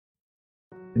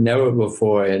Never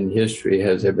before in history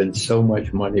has there been so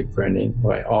much money printing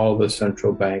by all the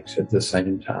central banks at the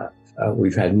same time.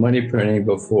 We've had money printing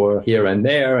before here and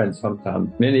there and sometimes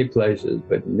many places,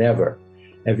 but never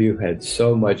have you had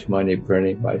so much money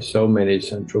printing by so many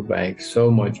central banks, so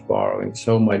much borrowing,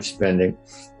 so much spending.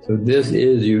 So this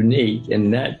is unique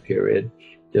in that period,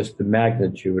 just the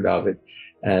magnitude of it.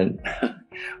 And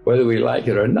whether we like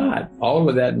it or not, all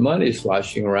of that money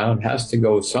sloshing around has to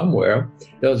go somewhere.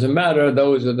 Doesn't matter.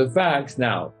 Those are the facts.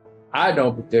 Now, I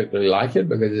don't particularly like it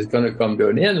because it's going to come to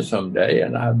an end someday.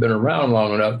 And I've been around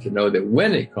long enough to know that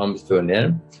when it comes to an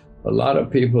end, a lot of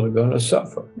people are going to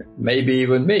suffer. Maybe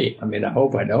even me. I mean, I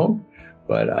hope I don't,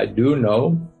 but I do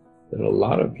know that a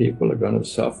lot of people are going to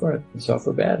suffer and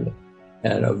suffer badly.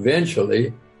 And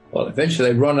eventually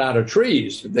they run out of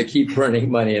trees. They keep printing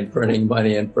money and printing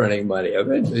money and printing money.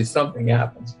 Eventually something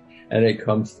happens and it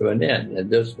comes to an end. And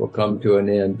this will come to an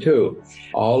end too.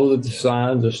 All of the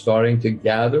signs are starting to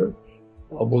gather.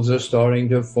 Bubbles are starting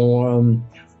to form.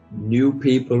 New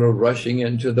people are rushing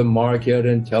into the market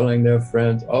and telling their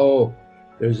friends, oh,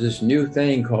 there's this new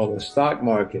thing called the stock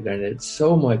market and it's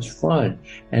so much fun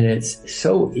and it's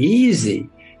so easy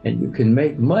and you can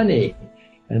make money.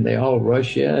 And they all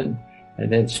rush in. And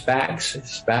then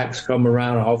SPACs come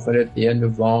around often at the end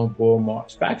of long bull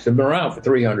markets. SPACs have been around for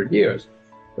 300 years,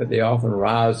 but they often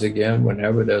rise again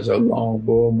whenever there's a long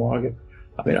bull market.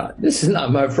 I mean, this is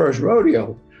not my first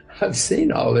rodeo. I've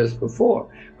seen all this before.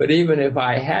 But even if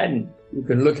I hadn't, you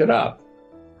can look it up,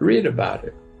 read about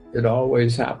it. It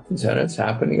always happens, and it's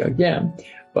happening again.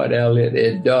 But Elliot,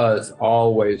 it does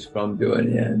always come to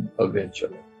an end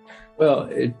eventually. Well,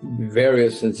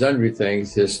 various and sundry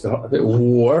things.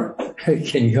 War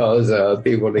can cause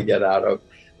people to get out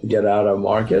of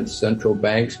markets. Central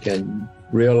banks can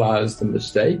realize the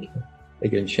mistake. They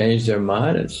can change their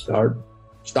mind and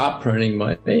stop printing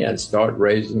money and start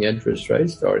raising interest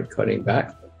rates, start cutting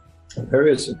back.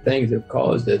 Various things have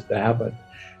caused this to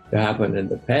happen in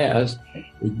the past.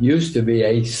 It used to be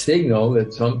a signal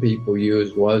that some people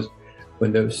used was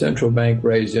when the central bank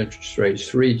raised interest rates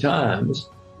 3 times.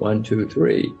 1, 2,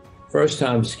 3. First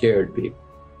time scared people,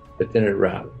 but then it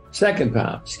rallied. Second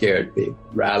time scared people,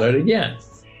 rallied again.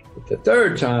 But the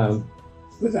third time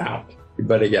was out. You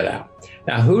better get out.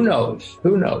 Now, who knows?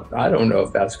 Who knows? I don't know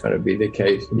if that's going to be the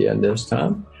case again this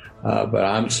time, but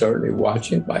I'm certainly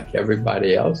watching like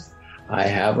everybody else. I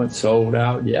haven't sold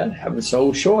out yet, haven't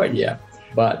sold short yet,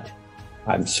 but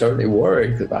I'm certainly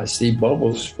worried because I see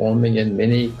bubbles forming in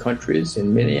many countries,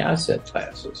 in many asset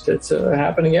classes. It's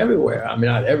happening everywhere. I mean,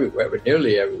 not everywhere, but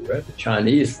nearly everywhere. The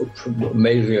Chinese,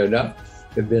 amazingly enough,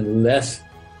 have been less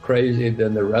crazy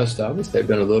than the rest of us. They've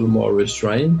been a little more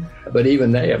restrained, but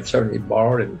even they have certainly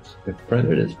borrowed and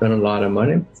printed and spent a lot of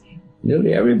money.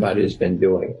 Nearly everybody has been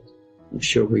doing it. I'm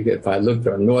sure if I looked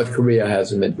at North Korea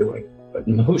hasn't been doing it, but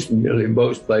nearly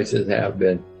most places have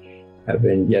been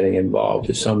getting involved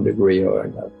to some degree or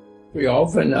another. We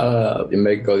often it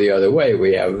may go the other way.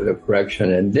 We have the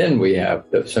correction, and then we have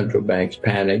the central banks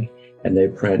panic, and they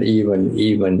print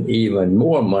even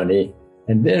more money,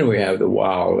 and then we have the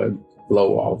wild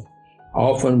blow-off.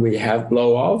 Often we have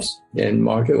blow-offs in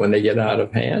market when they get out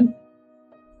of hand.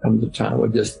 Comes a time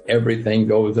when just everything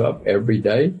goes up every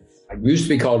day. It used to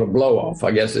be called a blow-off.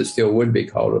 I guess it still would be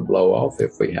called a blow-off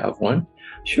if we have one.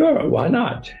 Sure, why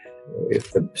not?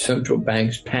 If the central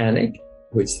banks panic,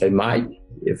 which they might,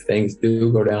 if things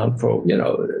do go down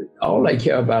all they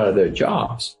care about are their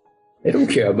jobs. They don't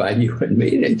care about you and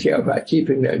me. They care about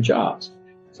keeping their jobs.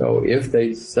 So if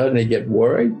they suddenly get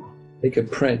worried, they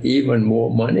could print even more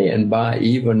money and buy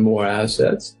even more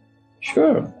assets.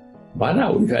 Sure, why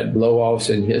not? We've had blow-offs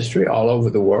in history all over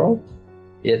the world.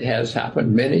 It has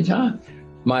happened many times.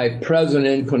 My present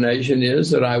inclination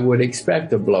is that I would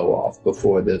expect a blow-off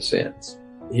before this ends.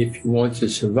 If you want to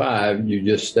survive, you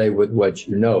just stay with what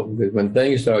you know. Because when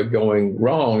things start going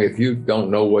wrong, if you don't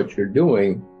know what you're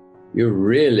doing, you're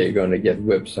really going to get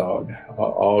whipsawed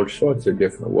all sorts of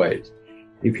different ways.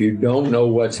 If you don't know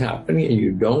what's happening and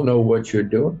you don't know what you're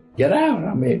doing, get out.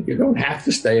 I mean, you don't have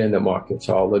to stay in the markets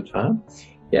all the time.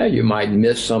 Yeah, you might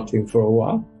miss something for a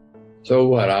while. So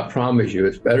what? I promise you,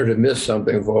 it's better to miss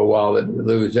something for a while than to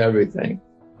lose everything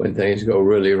when things go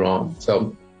really wrong.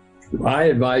 So my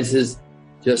advice is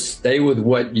just stay with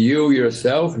what you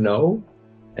yourself know.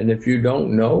 And if you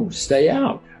don't know, stay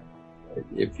out.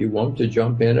 If you want to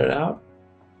jump in and out,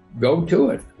 go to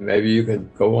it. Maybe you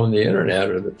can go on the internet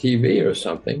or the TV or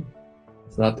something.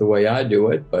 It's not the way I do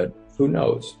it, but who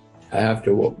knows? I have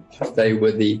to stay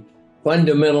with the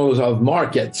fundamentals of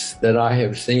markets that I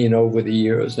have seen over the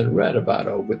years and read about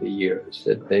over the years,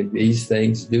 that these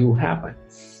things do happen.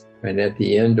 And at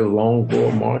the end of long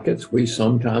bull markets, we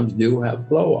sometimes do have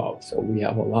blowouts. So we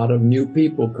have a lot of new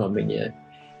people coming in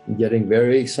and getting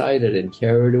very excited and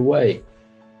carried away,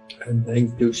 and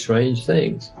things do strange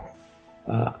things.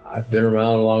 I've been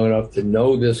around long enough to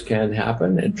know this can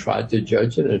happen and try to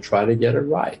judge it and try to get it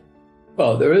right.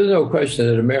 Well, there is no question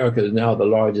that America is now the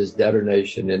largest debtor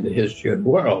nation in the history of the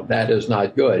world. That is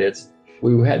not good.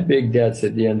 We had big debts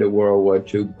at the end of World War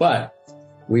II, but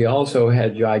we also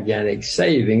had gigantic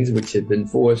savings, which had been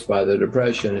forced by the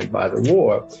Depression and by the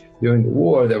war. During the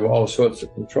war, there were all sorts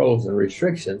of controls and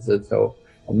restrictions. And so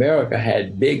America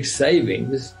had big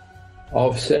savings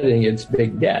offsetting its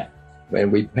big debt. And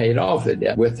we paid off the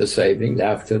debt with the savings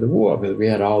after the war because we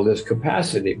had all this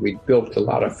capacity. We built a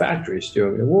lot of factories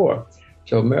during the war.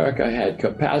 So America had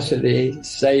capacity,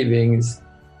 savings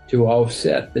to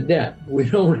offset the debt. We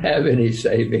don't have any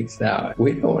savings now.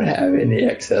 We don't have any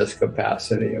excess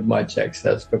capacity or much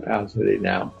excess capacity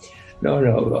now. No,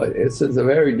 this is a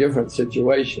very different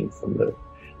situation from the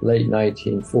late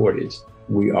 1940s.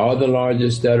 We are the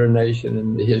largest debtor nation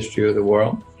in the history of the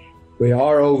world. We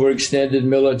are overextended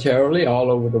militarily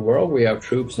all over the world. We have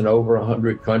troops in over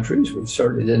 100 countries. We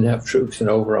certainly didn't have troops in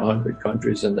over 100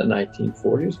 countries in the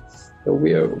 1940s. So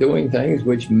we are doing things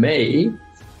which may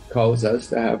cause us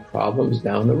to have problems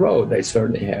down the road. They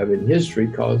certainly have in history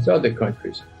caused other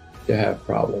countries to have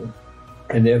problems.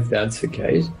 And if that's the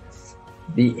case,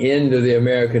 the end of the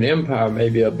American empire may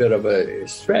be a bit of a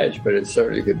stretch, but it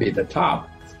certainly could be the top.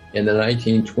 In the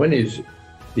 1920s,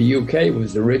 the UK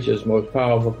was the richest, most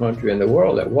powerful country in the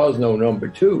world. There was no number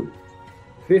two.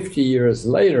 50 years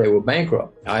later, they were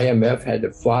bankrupt. IMF had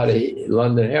to fly to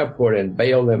London airport and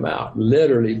bail them out,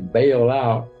 literally bail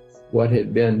out what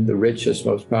had been the richest,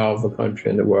 most powerful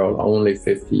country in the world only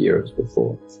 50 years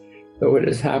before. So it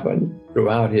has happened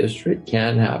throughout history,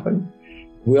 can happen,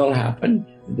 will happen.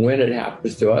 When it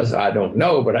happens to us, I don't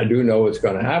know, but I do know it's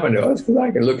going to happen to us because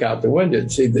I can look out the window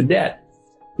and see the debt.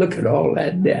 Look at all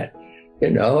that debt.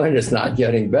 And it's not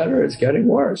getting better, it's getting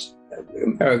worse.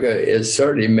 America is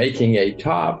certainly making a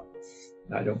top.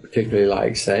 I don't particularly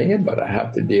like saying it, but I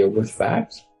have to deal with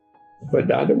facts.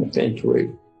 But I don't think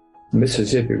the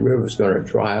Mississippi River is going to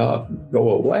dry up and go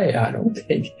away. I don't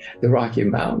think the Rocky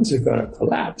Mountains are going to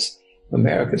collapse.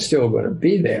 America's still going to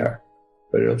be there,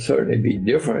 but it'll certainly be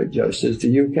different, just as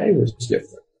the UK was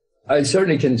different. I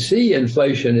certainly can see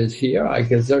inflation is here. I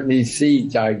can certainly see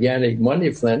gigantic money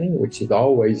printing, which has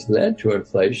always led to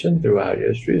inflation throughout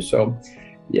history. So,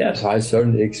 yes, I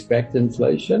certainly expect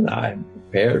inflation. I'm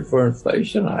prepared for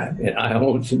inflation. I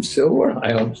own some silver.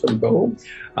 I own some gold.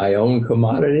 I own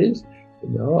commodities.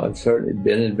 I've certainly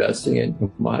been investing in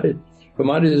commodities.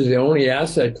 Commodities is the only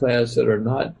asset class that are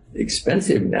not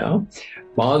expensive now.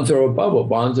 Bonds are a bubble.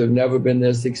 Bonds have never been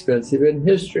this expensive in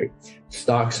history.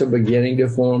 Stocks are beginning to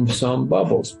form some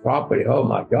bubbles. Property, oh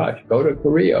my gosh, go to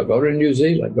Korea, go to New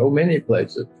Zealand, go many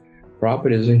places.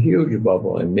 Property is a huge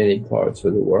bubble in many parts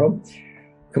of the world.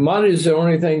 Commodities are the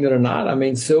only thing that are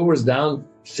not. Silver's down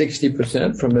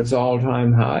 60% from its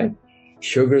all-time high.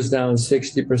 Sugar's down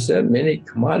 60%. Many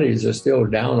commodities are still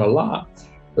down a lot.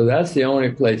 So that's the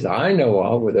only place I know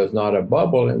of where there's not a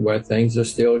bubble and where things are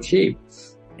still cheap.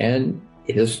 And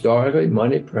historically,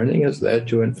 money printing has led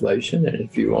to inflation. And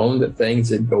if you own the things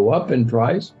that go up in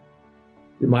price,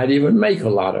 you might even make a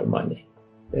lot of money.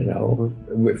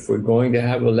 If we're going to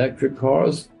have electric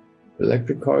cars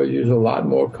use a lot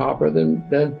more copper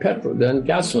than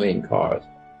gasoline cars.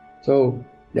 So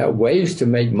there are ways to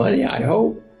make money, I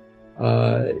hope,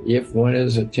 if one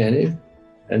is attentive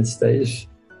and stays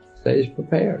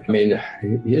prepared.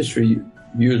 History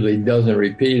usually doesn't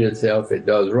repeat itself. It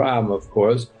does rhyme, of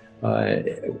course.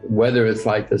 Whether it's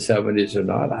like the 70s or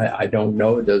not, I don't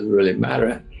know. It doesn't really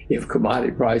matter. If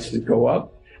commodity prices go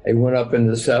up, they went up in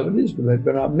the 70s, but they've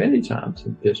been up many times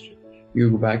in history. You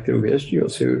go back through history, you'll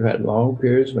see we've had long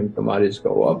periods when commodities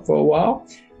go up for a while,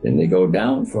 then they go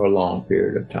down for a long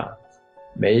period of time.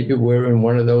 Maybe we're in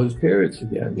one of those periods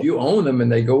again. If you own them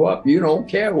and they go up, you don't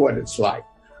care what it's like.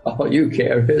 All you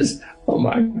care is, oh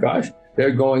my gosh,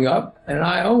 they're going up and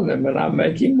I own them and I'm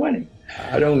making money.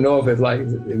 I don't know if it's like,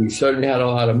 we certainly had a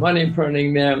lot of money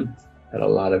printing then, had a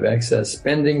lot of excess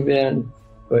spending then,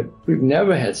 but we've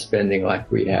never had spending like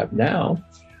we have now.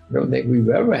 I don't think we've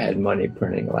ever had money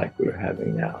printing like we're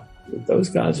having now. But those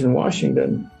guys in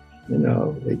Washington,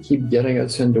 they keep getting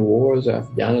us into wars.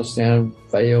 Afghanistan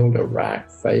failed,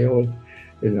 Iraq failed,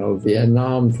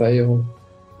 Vietnam failed.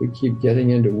 We keep getting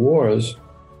into wars.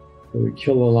 We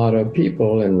kill a lot of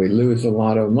people and we lose a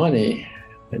lot of money.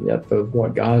 And yet the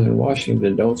guys in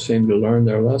Washington don't seem to learn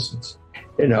their lessons.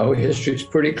 History's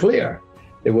pretty clear.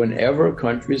 that whenever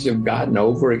countries have gotten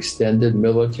overextended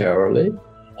militarily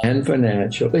and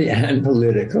financially and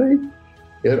politically,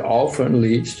 it often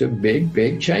leads to big,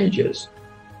 big changes,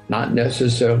 not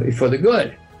necessarily for the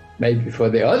good, maybe for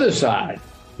the other side.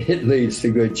 It leads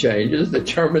to good changes. The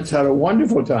Germans had a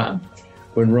wonderful time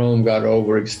when Rome got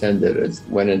overextended. It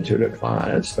went into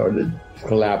decline and started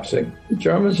collapsing. The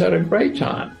Germans had a great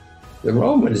time. The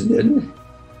Romans didn't.